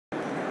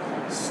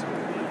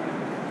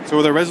So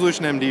with our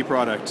ResolutionMD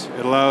product,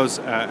 it allows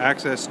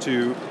access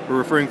to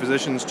referring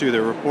physicians to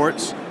their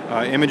reports,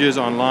 images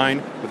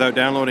online without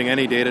downloading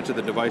any data to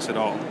the device at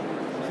all.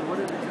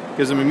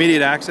 Gives them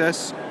immediate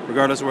access,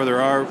 regardless of whether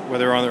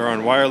they're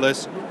on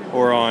wireless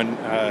or on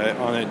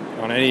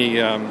any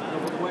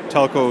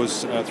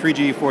telcos,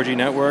 3G, 4G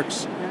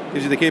networks.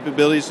 Gives you the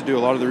capabilities to do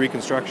a lot of the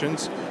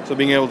reconstructions. So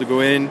being able to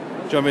go in,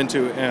 jump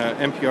into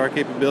MPR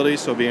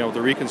capabilities, so being able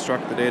to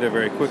reconstruct the data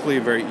very quickly,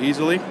 very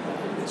easily.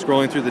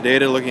 Scrolling through the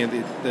data, looking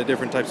at the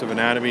different types of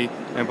anatomy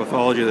and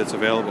pathology that's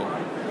available.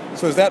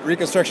 So is that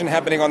reconstruction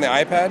happening on the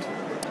iPad?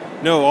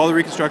 No, all the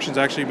reconstruction is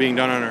actually being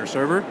done on our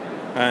server,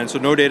 and so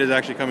no data is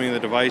actually coming to the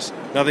device.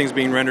 Nothing's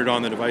being rendered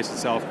on the device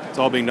itself. It's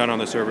all being done on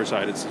the server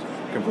side. It's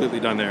completely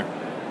done there.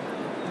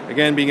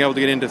 Again, being able to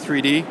get into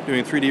 3D,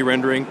 doing 3D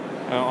rendering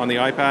on the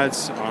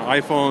iPads,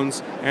 on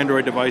iPhones,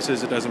 Android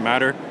devices, it doesn't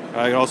matter. It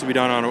can also be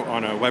done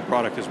on a web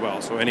product as well.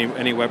 So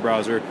any web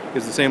browser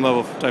gives the same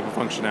level of type of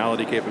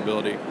functionality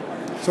capability.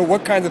 So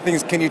what kinds of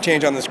things can you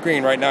change on the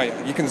screen right now?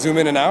 You can zoom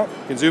in and out?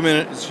 You can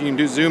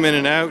zoom in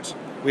and out.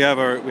 We have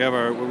our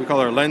what we call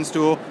our lens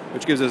tool,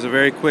 which gives us a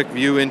very quick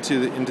view into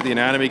the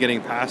anatomy,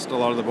 getting past a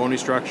lot of the bony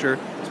structure.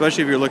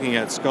 Especially if you're looking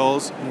at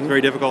skulls, It's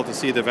very difficult to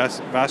see the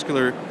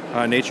vascular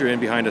nature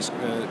behind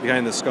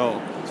the skull.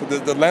 So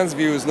the lens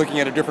view is looking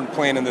at a different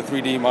plane in the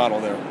 3D model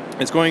there.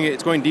 It's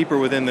going deeper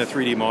within the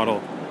 3D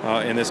model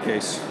in this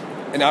case.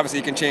 And obviously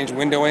you can change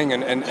windowing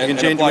and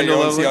change apply your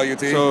own level. CLUT.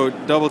 So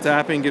double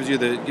tapping gives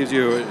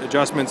you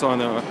adjustments on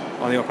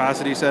the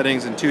opacity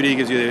settings, and 2D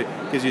gives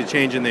you a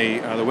change in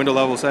the window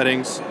level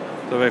settings.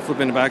 So if I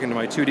flip back into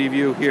my 2D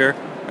view here,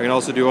 I can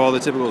also do all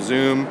the typical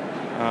zoom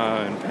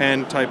and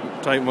pan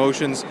type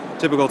motions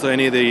typical to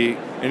any of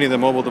the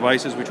mobile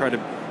devices. We try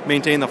to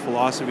maintain the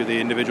philosophy of the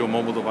individual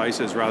mobile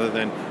devices rather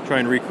than try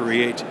and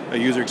recreate a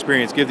user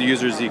experience, give the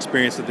users the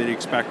experience that they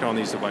expect on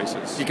these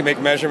devices. You can make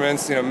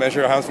measurements,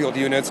 measure Hounsfield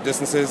units,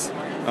 distances.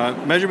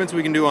 Measurements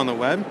we can do on the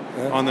web.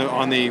 Yeah.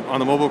 On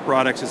the mobile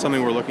products is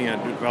something we're looking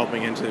at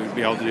developing into to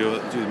be able to do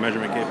the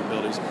measurement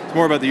capabilities. It's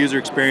more about the user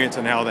experience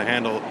and how they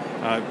handle,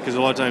 because a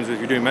lot of times if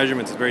you're doing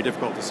measurements, it's very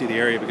difficult to see the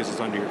area because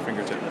it's under your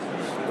fingertip.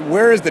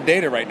 Where is the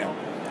data right now?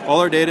 All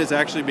our data is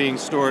actually being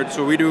stored.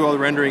 So we do all the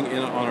rendering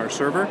on our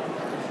server.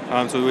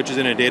 Which is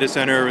in a data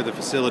center or the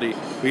facility.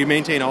 We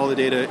maintain all the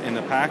data in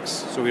the packs,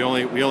 so we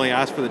only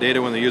ask for the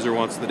data when the user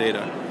wants the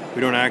data.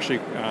 We don't actually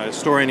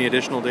store any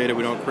additional data.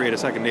 We don't create a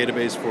second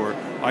database for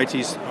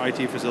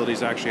IT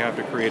facilities. Actually have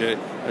to create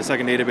a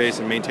second database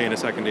and maintain a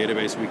second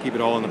database. We keep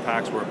it all in the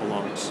packs where it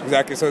belongs.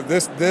 Exactly. So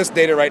this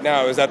data right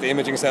now is at the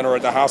imaging center or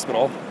at the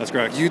hospital. That's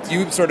correct.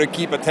 You sort of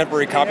keep a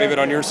temporary copy of it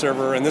on your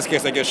server. In this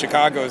case, I guess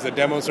Chicago is the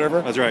demo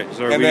server. That's right.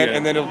 So and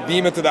then it'll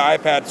beam it to the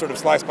iPad, sort of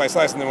slice by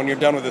slice, and then when you're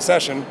done with the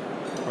session.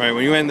 Right,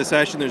 when you end the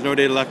session, there's no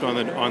data left on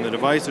the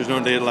device. There's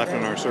no data left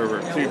on our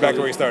server. So you're back to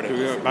where you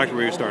started. Back to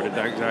where you started,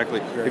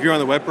 exactly. Sure. If you're on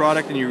the web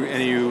product and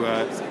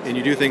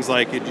you do things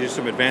like you do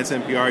some advanced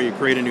NPR, you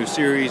create a new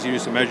series, you do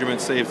some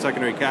measurements, save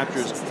secondary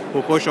captures,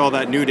 we'll push all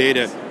that new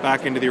data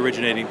back into the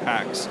originating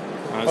packs.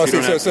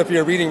 So if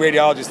you're a reading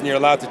radiologist and you're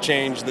allowed to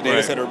change the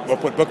data set or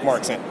put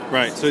bookmarks in.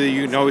 Right, so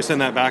you can always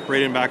send that back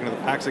into the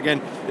packs.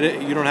 Again,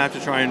 you don't have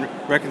to try and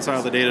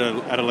reconcile the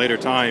data at a later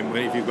time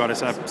if you've got a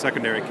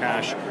secondary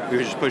cache. You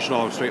can just push it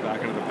all straight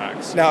back into the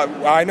packs. Now,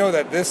 I know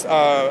that this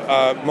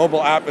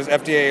mobile app is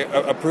FDA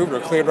approved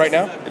or cleared right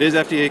now? It is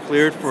FDA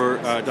cleared for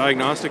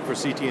diagnostic for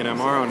CT and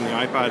MR on the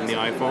iPad and the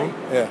iPhone.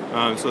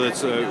 Yeah. So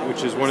that's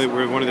which is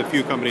we're one of the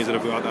few companies that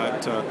have got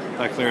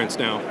that clearance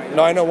now.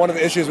 Now, I know one of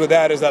the issues with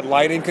that is that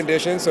lighting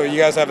condition. So you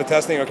guys have a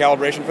testing or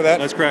calibration for that?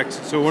 That's correct.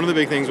 So one of the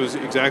big things was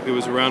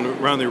around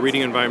the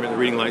reading environment, the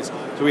reading lights.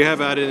 So we have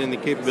added in the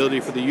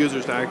capability for the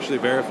users to actually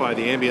verify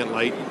the ambient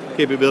light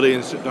capability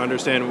and to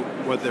understand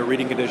what their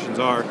reading conditions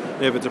are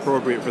and if it's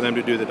appropriate for them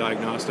to do the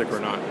diagnostic or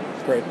not.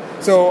 Great.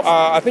 So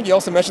I think you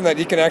also mentioned that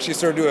you can actually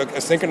sort of do a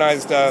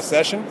synchronized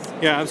session?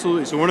 Yeah,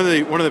 absolutely. So one of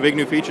the big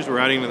new features we're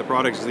adding to the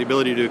products is the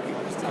ability to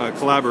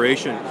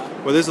collaboration.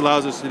 What this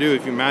allows us to do,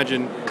 if you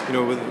imagine,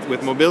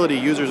 with mobility,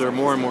 users are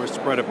more and more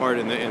spread apart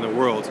in the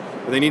world,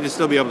 but they need to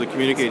still be able to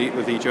communicate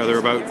with each other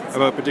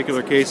about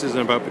particular cases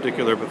and about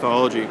particular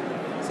pathology.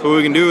 So what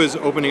we can do is,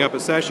 opening up a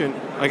session,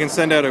 I can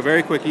send out a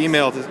very quick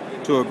email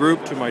to a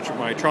group, to my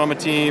trauma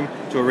team,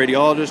 to a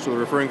radiologist, to a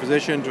referring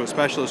physician, to a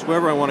specialist,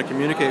 whoever I want to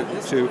communicate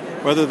to,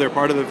 whether they're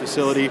part of the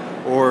facility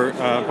or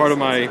part of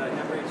my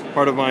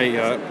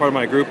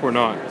group or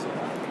not.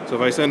 So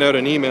if I send out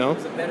an email,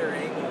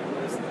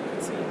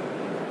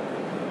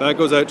 that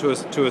goes out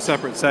to a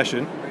separate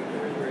session.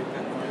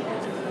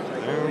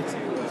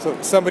 So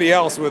somebody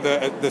else with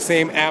the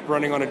same app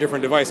running on a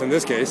different device in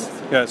this case.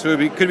 Yeah, so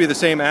it could be the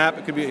same app.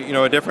 It could be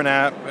a different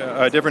app,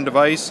 a different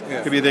device.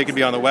 Yeah. They could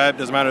be on the web.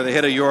 Doesn't matter. They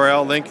hit a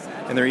URL link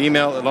in their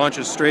email. It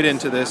launches straight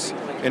into the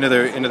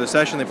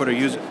session. They put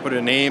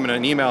a name and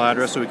an email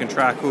address so we can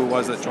track who it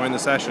was that joined the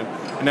session.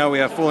 And now we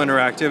have full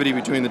interactivity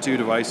between the two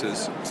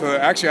devices. So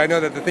actually, I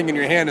know that the thing in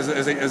your hand is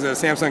a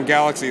Samsung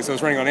Galaxy, so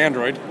it's running on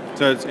Android.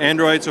 So it's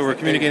Android. So we're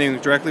communicating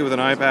directly with an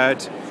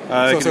iPad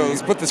So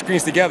let's put the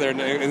screens together,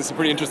 and it's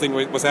pretty interesting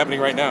what's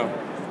happening right now.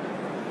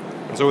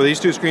 And so with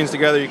these two screens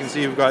together, you can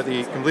see we've got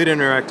the complete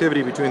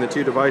interactivity between the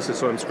two devices.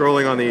 So I'm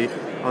scrolling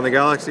on the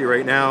Galaxy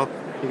right now.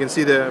 You can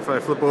see that if I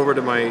flip over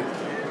to my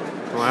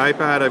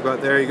iPad, I've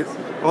got there.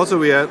 Also,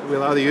 we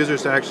allow the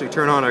users to actually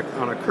turn on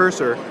a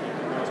cursor.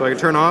 So I can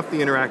turn off the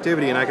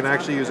interactivity, and I can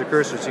actually use a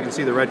cursor. So you can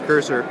see the red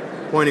cursor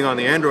pointing on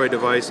the Android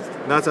device,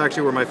 and that's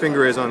actually where my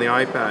finger is on the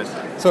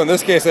iPad. So in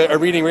this case, a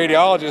reading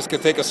radiologist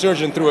could take a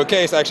surgeon through a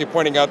case, actually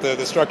pointing out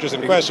the structures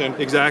in question.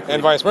 Exactly.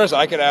 And vice versa.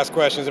 I could ask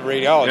questions of a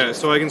radiologist. Yeah,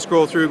 so I can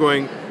scroll through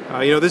going,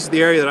 this is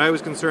the area that I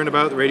was concerned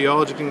about. The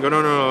radiologist can go,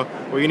 no.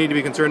 What you need to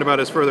be concerned about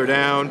is further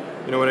down,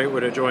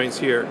 what it joins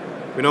here.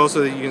 And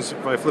also,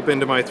 if I flip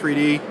into my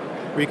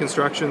 3D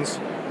reconstructions,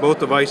 both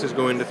devices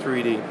go into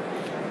 3D.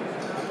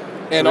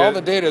 And all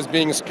the data is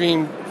being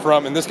streamed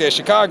from, in this case,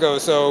 Chicago,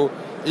 so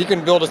you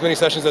can build as many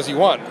sessions as you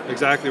want.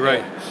 Exactly right.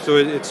 Yeah. So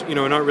it's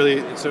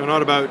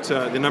not about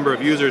the number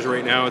of users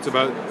right now. It's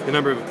about the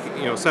number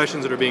of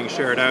sessions that are being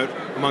shared out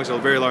amongst a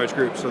very large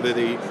group. So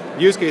the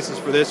use cases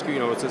for this,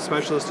 it's a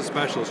specialist to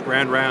specialist,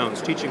 grand rounds,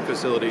 teaching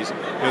facilities.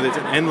 There's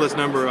an endless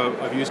number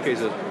of use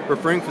cases.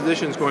 Referring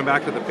physicians going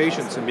back to the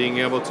patients and being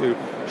able to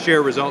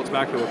share results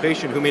back to a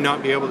patient who may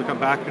not be able to come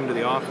back into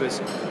the office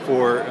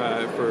for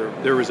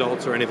their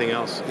results or anything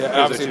else.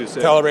 Yeah, obviously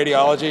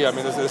teleradiology. I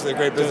mean, this is a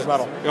great business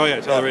model. Oh yeah,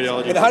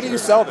 teleradiology. And how do you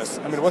sell this?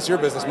 I mean, what's your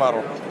business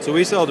model? So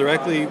we sell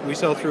directly. We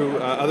sell through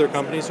other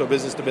companies, so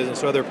business to business.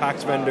 So other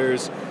PACS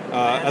vendors,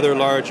 other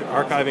large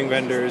archiving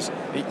vendors,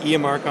 the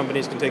EMR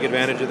companies can take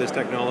advantage of this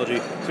technology.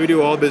 So we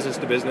do all business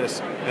to business,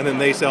 and then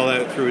they sell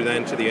out through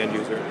then to the end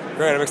user.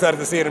 Great. I'm excited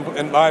to see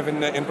it live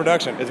in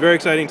production. It's a very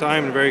exciting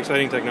time and very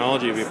exciting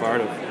technology to be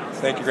part of.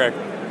 Thank you, Greg.